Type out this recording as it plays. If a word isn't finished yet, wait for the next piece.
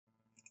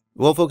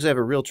Well, folks, I have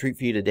a real treat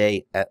for you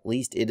today. At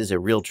least it is a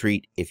real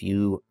treat if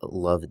you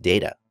love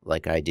data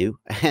like I do.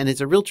 And it's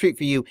a real treat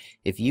for you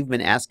if you've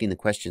been asking the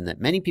question that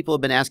many people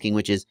have been asking,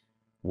 which is,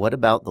 what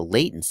about the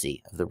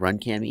latency of the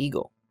RunCam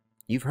Eagle?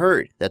 You've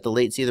heard that the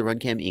latency of the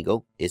RunCam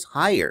Eagle is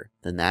higher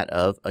than that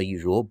of a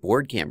usual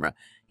board camera.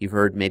 You've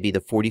heard maybe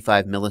the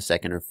 45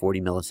 millisecond or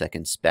 40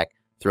 millisecond spec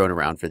thrown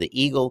around for the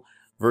Eagle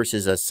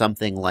versus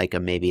something like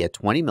maybe a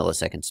 20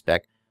 millisecond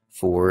spec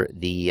for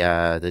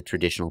the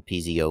traditional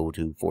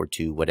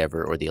PZ0242 whatever,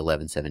 or the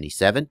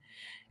 1177.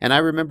 And I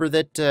remember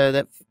that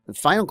that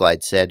Final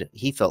Glide said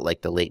he felt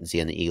like the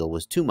latency on the Eagle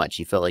was too much.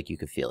 He felt like you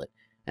could feel it.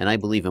 And I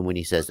believe him when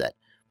he says that.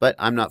 But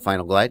I'm not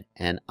Final Glide,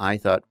 and I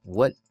thought,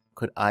 what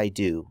could I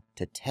do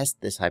to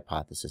test this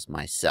hypothesis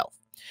myself?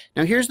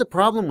 Now here's the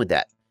problem with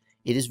that.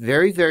 It is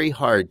very, very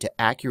hard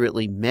to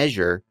accurately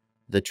measure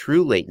the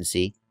true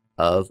latency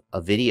of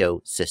a video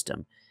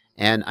system.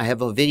 And I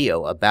have a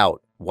video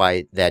about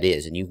why that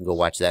is, and you can go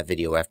watch that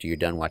video after you're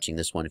done watching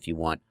this one if you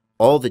want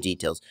all the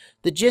details.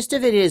 The gist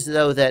of it is,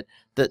 though, that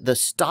the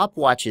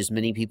stopwatches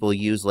many people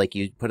use, like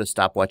you put a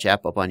stopwatch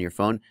app up on your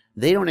phone,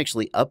 they don't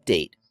actually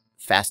update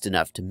fast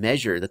enough to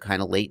measure the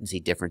kind of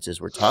latency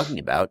differences we're talking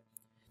about.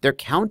 They're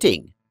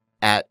counting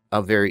at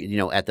a very,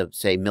 at the,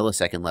 say,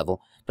 millisecond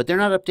level, but they're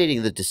not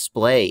updating the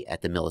display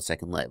at the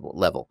millisecond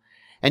level.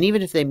 And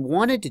even if they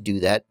wanted to do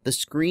that, the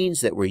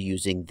screens that we're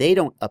using, they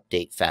don't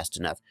update fast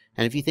enough.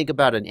 And if you think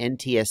about an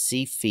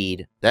NTSC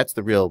feed, that's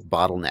the real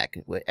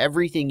bottleneck.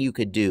 Everything you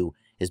could do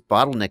is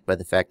bottlenecked by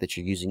the fact that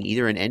you're using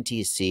either an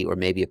NTSC or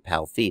maybe a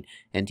PAL feed.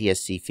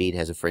 NTSC feed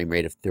has a frame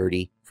rate of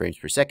 30 frames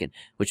per second,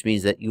 which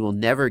means that you will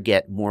never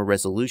get more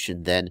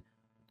resolution than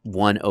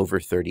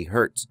 1/30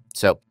 hertz.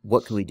 So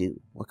what can we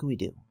do? What can we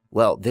do?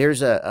 Well,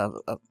 there's a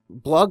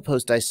blog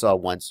post I saw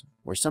once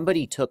where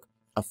somebody took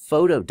a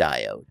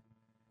photodiode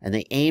and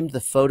they aimed the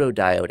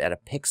photodiode at a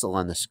pixel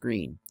on the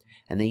screen,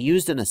 and they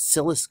used an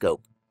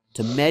oscilloscope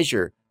to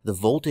measure the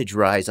voltage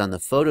rise on the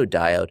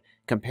photodiode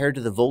compared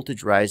to the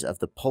voltage rise of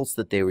the pulse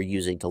that they were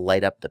using to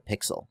light up the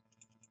pixel.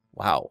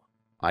 Wow,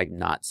 I'm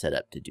not set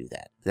up to do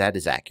that. That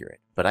is accurate,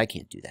 but I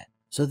can't do that.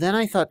 So then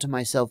I thought to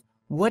myself,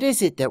 what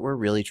is it that we're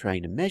really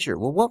trying to measure?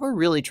 Well, what we're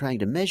really trying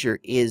to measure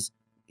is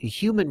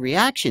human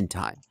reaction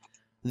time.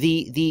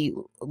 The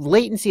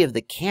latency of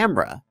the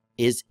camera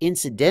is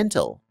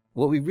incidental.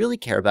 What we really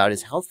care about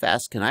is how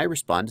fast can I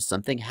respond to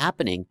something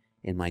happening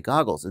in my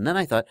goggles. And then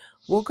I thought,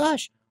 well,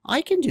 gosh,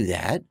 I can do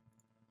that.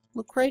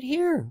 Look right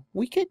here.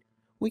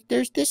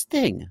 There's this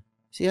thing.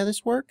 See how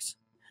this works?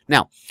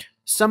 Now,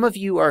 some of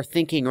you are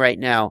thinking right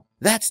now,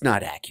 that's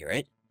not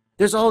accurate.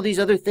 There's all these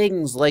other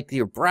things like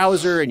your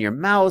browser and your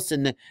mouse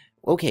and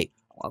okay,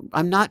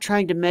 I'm not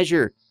trying to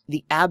measure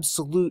the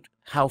absolute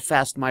how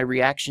fast my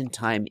reaction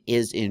time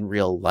is in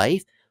real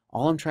life.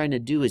 All I'm trying to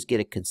do is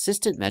get a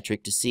consistent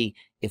metric to see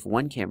if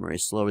one camera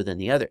is slower than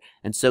the other.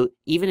 And so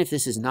even if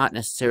this is not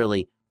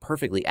necessarily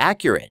perfectly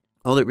accurate,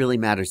 all that really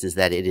matters is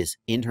that it is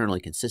internally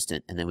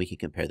consistent, and then we can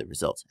compare the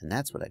results. And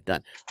that's what I've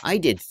done. I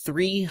did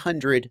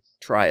 300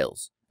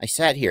 trials. I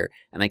sat here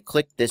and I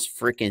clicked this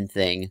frickin'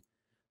 thing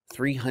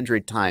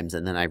 300 times,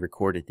 and then I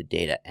recorded the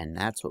data, and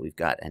that's what we've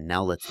got. And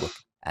now let's look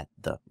at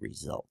the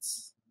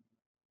results.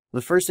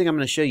 The first thing I'm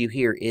going to show you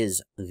here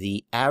is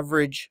the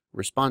average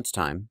response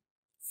time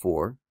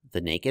for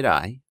the naked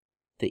eye,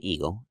 the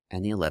Eagle,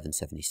 and the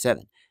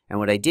 1177. And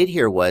what I did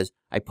here was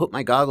I put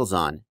my goggles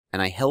on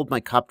and I held my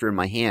copter in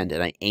my hand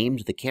and I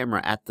aimed the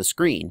camera at the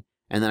screen,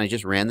 and then I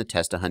just ran the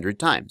test 100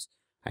 times.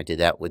 I did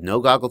that with no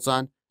goggles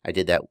on. I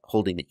did that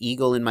holding the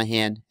Eagle in my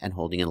hand and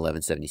holding an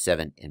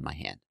 1177 in my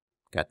hand.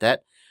 Got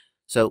that?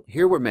 So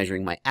here we're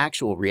measuring my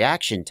actual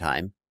reaction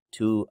time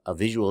to a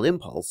visual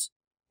impulse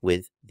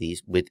with the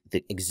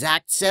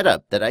exact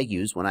setup that I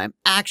use when I'm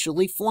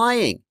actually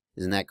flying.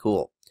 Isn't that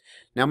cool?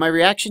 Now my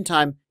reaction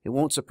time, it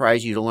won't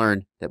surprise you to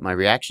learn that my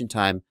reaction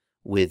time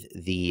with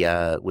the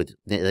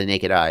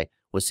naked eye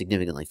was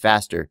significantly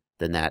faster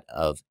than that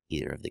of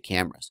either of the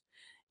cameras.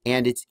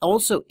 And it's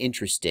also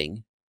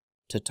interesting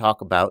to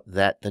talk about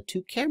that the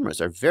two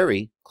cameras are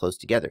very close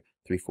together,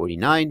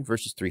 349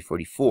 versus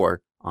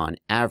 344 on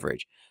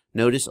average.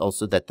 Notice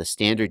also that the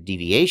standard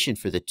deviation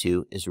for the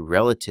two is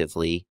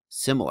relatively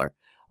similar,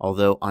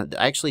 although I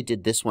actually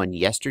did this one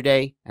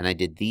yesterday and I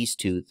did these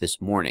two this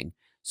morning.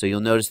 So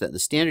you'll notice that the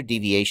standard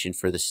deviation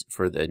for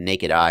the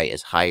naked eye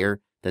is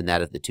higher than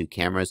that of the two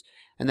cameras,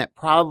 and that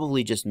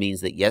probably just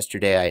means that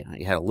yesterday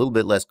I had a little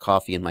bit less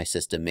coffee in my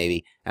system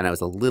maybe, and I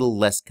was a little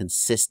less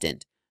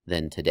consistent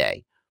than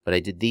today. But I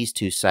did these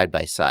two side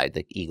by side,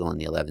 the Eagle and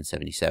the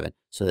 1177,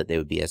 so that they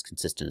would be as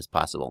consistent as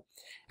possible.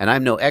 And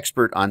I'm no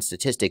expert on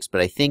statistics,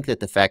 but I think that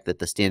the fact that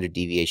the standard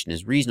deviation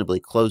is reasonably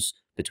close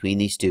between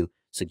these two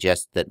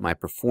suggests that my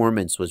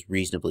performance was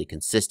reasonably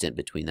consistent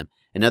between them.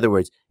 In other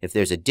words, if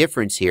there's a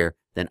difference here,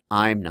 then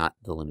I'm not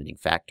the limiting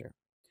factor.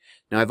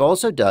 Now, I've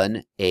also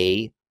done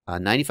a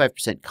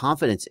 95%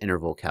 confidence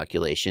interval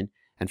calculation,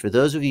 and for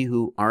those of you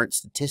who aren't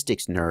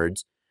statistics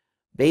nerds,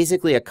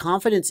 basically a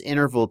confidence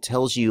interval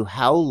tells you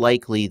how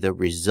likely the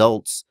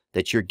results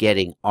that you're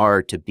getting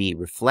are to be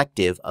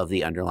reflective of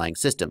the underlying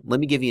system. Let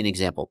me give you an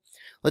example.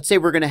 Let's say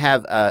we're going to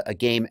have a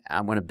game.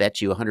 I'm going to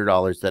bet you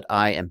 $100 that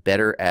I am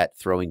better at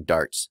throwing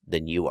darts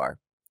than you are.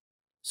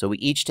 So we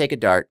each take a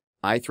dart.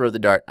 I throw the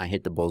dart, I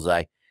hit the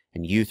bullseye,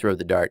 and you throw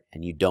the dart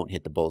and you don't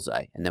hit the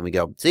bullseye. And then we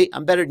go, see,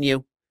 I'm better than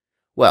you.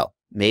 Well,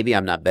 maybe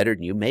I'm not better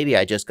than you. Maybe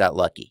I just got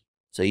lucky.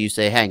 So you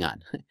say, hang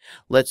on,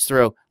 let's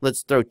throw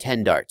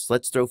 10 darts.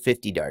 Let's throw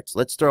 50 darts.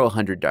 Let's throw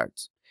 100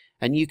 darts.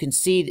 And you can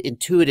see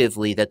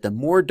intuitively that the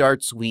more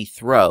darts we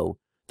throw,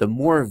 the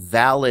more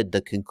valid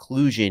the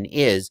conclusion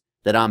is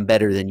that I'm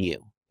better than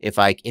you. If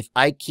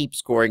I keep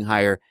scoring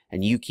higher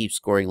and you keep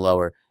scoring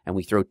lower, and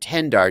we throw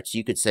 10 darts,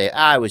 you could say,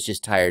 I was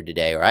just tired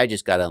today, or I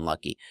just got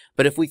unlucky.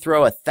 But if we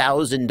throw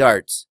 1,000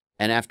 darts,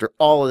 and after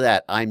all of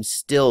that, I'm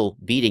still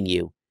beating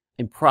you,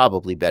 I'm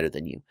probably better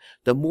than you.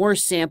 The more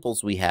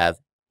samples we have,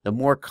 the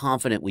more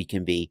confident we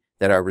can be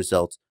that our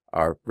results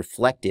are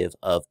reflective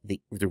of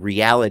the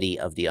reality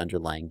of the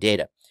underlying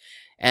data.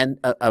 And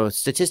a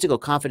statistical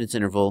confidence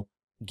interval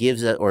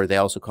gives us, or they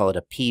also call it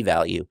a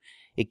p-value,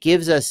 it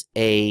gives us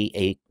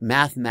a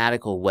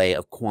mathematical way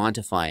of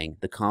quantifying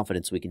the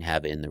confidence we can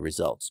have in the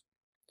results.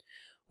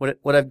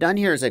 What I've done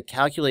here is I've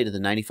calculated the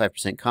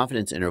 95%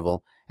 confidence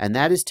interval, and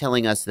that is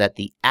telling us that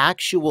the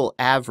actual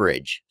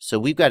average, so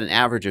we've got an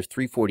average of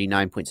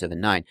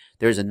 349.79,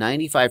 there's a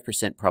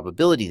 95%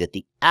 probability that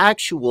the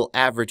actual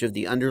average of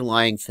the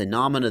underlying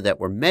phenomena that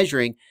we're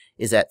measuring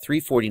is at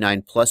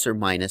 349 plus or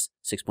minus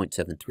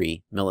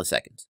 6.73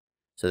 milliseconds.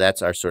 So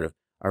that's our sort of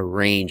our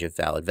range of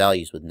valid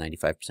values with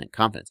 95%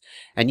 confidence.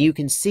 And you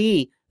can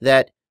see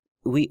that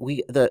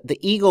the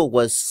Eagle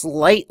was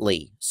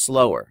slightly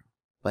slower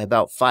by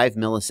about 5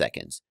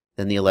 milliseconds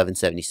than the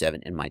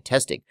 1177 in my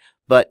testing.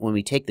 But when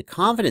we take the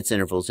confidence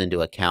intervals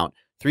into account,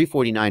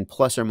 349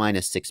 plus or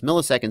minus 6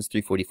 milliseconds,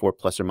 344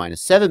 plus or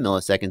minus 7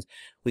 milliseconds,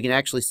 we can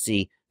actually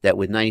see that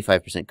with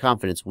 95%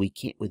 confidence,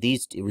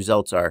 these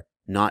results are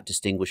not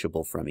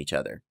distinguishable from each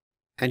other.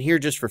 And here,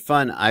 just for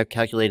fun, I've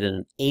calculated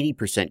an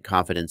 80%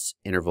 confidence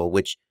interval,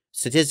 which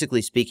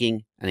statistically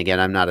speaking, and again,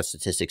 I'm not a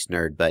statistics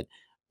nerd, but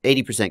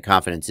 80%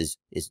 confidence is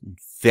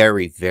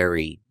very,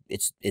 very,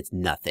 it's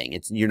nothing.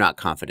 You're not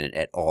confident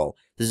at all.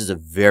 This is a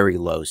very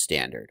low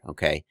standard,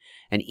 okay?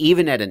 And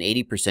even at an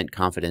 80%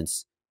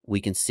 confidence,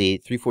 we can see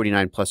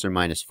 349 plus or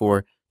minus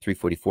 4,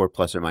 344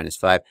 plus or minus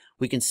 5.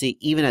 We can see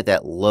even at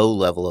that low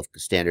level of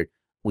standard,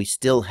 we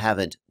still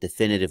haven't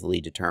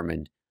definitively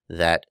determined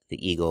that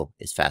the Eagle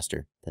is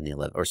faster than the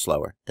 11 or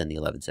slower than the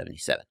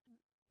 1177.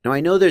 Now I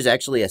know there's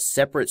actually a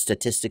separate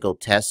statistical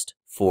test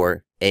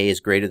for A is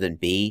greater than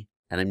B,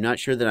 and I'm not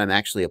sure that I'm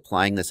actually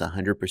applying this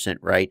 100%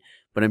 right,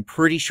 but I'm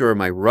pretty sure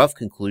my rough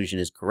conclusion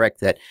is correct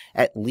that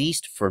at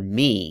least for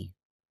me,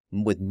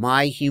 with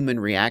my human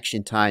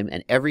reaction time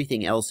and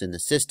everything else in the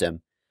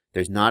system,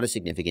 there's not a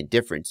significant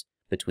difference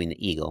between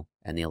the Eagle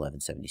and the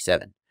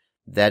 1177.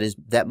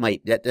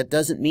 That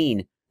doesn't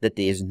mean that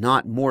there's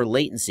not more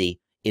latency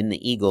in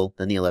the Eagle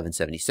than the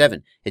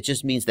 1177. It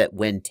just means that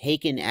when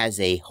taken as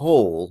a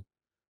whole,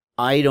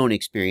 I don't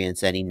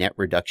experience any net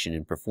reduction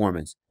in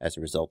performance as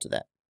a result of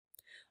that.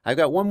 I've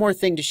got one more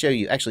thing to show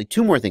you, actually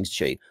 2 more things to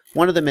show you.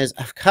 One of them is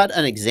I've got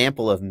an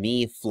example of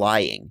me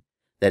flying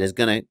that is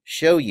going to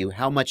show you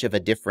how much of a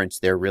difference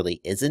there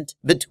really isn't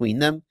between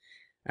them,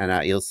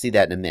 and you'll see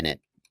that in a minute.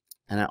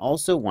 And I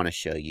also want to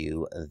show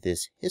you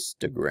this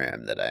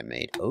histogram that I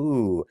made.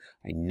 Oh,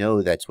 I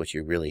know that's what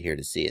you're really here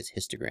to see is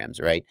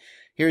histograms, right?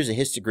 Here's a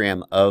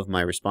histogram of my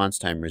response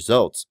time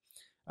results.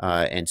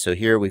 And so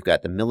here we've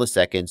got the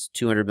milliseconds,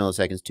 200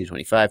 milliseconds,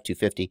 225,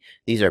 250.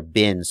 These are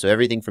bins. So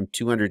everything from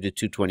 200 to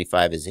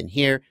 225 is in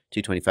here,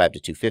 225 to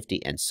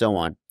 250, and so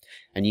on.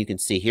 And you can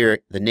see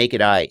here the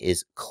naked eye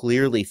is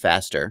clearly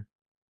faster.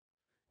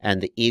 And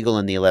the Eagle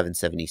and the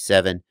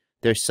 1177,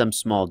 there's some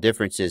small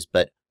differences,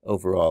 but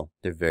overall,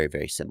 they're very,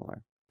 very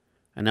similar.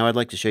 And now I'd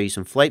like to show you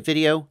some flight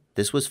video.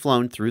 This was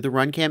flown through the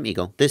RunCam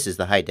Eagle. This is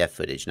the high-def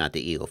footage, not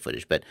the Eagle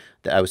footage, but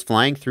I was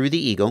flying through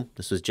the Eagle.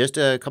 This was just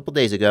a couple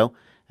days ago,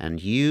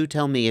 and you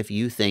tell me if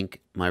you think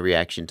my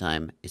reaction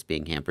time is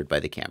being hampered by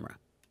the camera.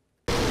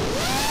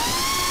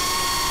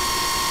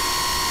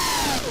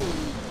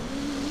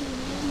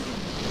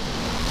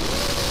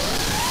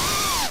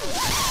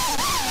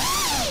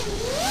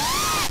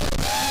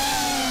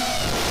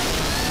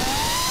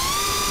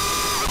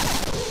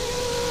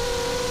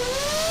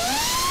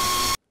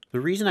 The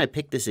reason I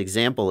picked this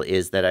example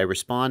is that I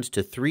respond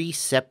to 3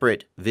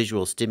 separate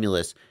visual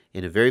stimulus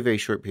in a very, very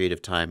short period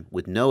of time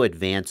with no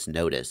advance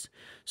notice.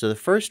 So the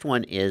first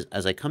one is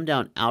as I come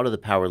down out of the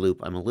power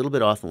loop, I'm a little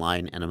bit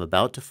offline and I'm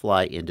about to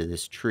fly into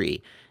this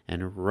tree.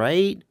 And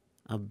right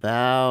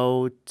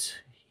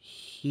about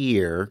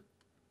here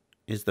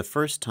is the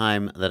first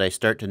time that I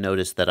start to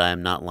notice that I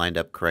am not lined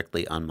up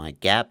correctly on my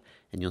gap,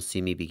 and you'll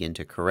see me begin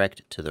to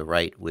correct to the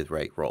right with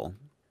right roll.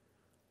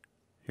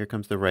 Here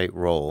comes the right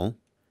roll.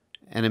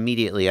 And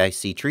immediately I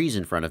see trees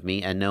in front of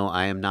me and know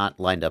I am not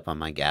lined up on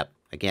my gap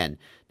again.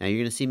 Now you're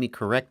going to see me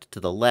correct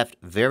to the left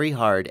very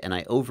hard, and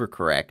I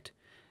overcorrect.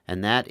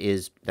 And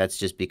that's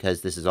just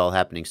because this is all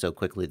happening so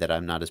quickly that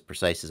I'm not as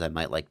precise as I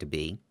might like to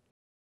be.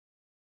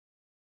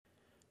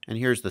 And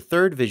here's the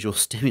third visual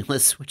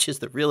stimulus, which is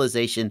the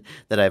realization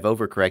that I've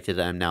overcorrected.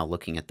 I'm now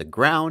looking at the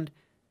ground,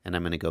 and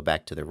I'm going to go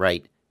back to the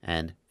right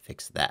and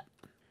fix that.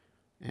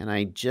 And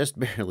I just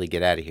barely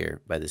get out of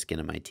here by the skin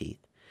of my teeth.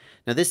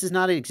 Now, this is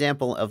not an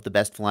example of the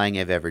best flying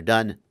I've ever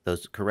done.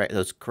 Those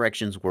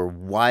corrections were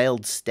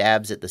wild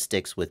stabs at the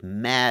sticks with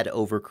mad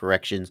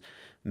overcorrections.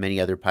 Many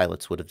other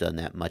pilots would have done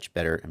that much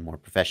better and more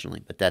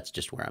professionally, but that's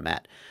just where I'm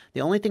at.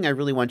 The only thing I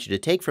really want you to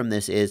take from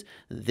this is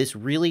this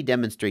really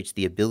demonstrates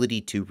the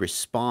ability to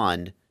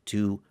respond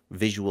to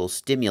visual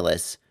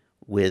stimulus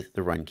with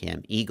the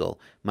RunCam Eagle.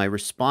 My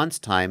response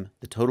time,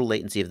 the total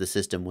latency of the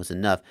system, was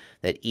enough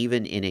that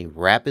even in a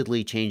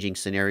rapidly changing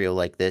scenario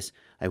like this,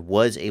 I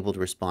was able to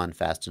respond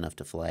fast enough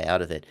to fly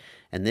out of it.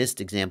 And this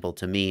example,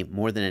 to me,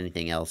 more than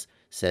anything else,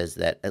 says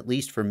that, at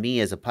least for me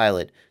as a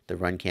pilot, the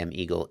RunCam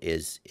Eagle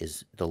is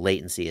the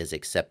latency is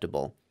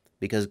acceptable.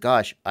 Because,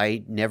 gosh,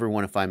 I never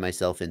want to find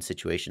myself in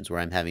situations where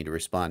I'm having to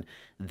respond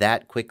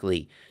that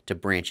quickly to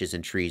branches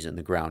and trees in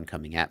the ground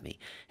coming at me.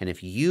 And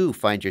if you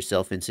find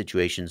yourself in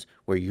situations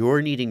where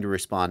you're needing to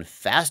respond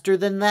faster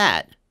than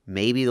that,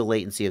 maybe the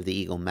latency of the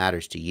Eagle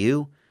matters to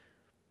you,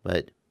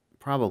 but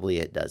probably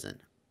it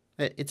doesn't.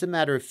 It's a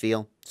matter of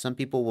feel. Some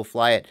people will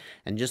fly it,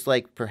 and just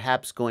like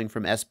perhaps going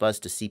from S-Bus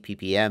to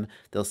CPPM,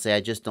 they'll say,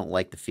 I just don't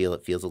like the feel.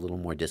 It feels a little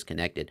more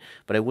disconnected.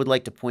 But I would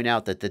like to point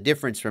out that the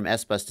difference from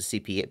S-Bus to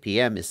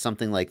CPPM is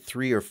something like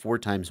 3 or 4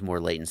 times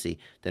more latency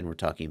than we're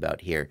talking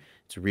about here.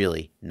 It's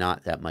really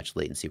not that much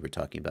latency we're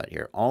talking about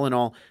here. All in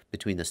all,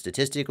 between the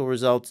statistical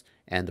results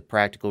and the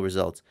practical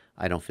results,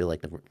 I don't feel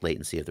like the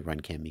latency of the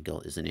RunCam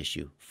Eagle is an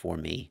issue for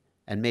me,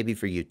 and maybe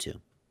for you too.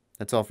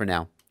 That's all for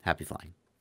now. Happy flying.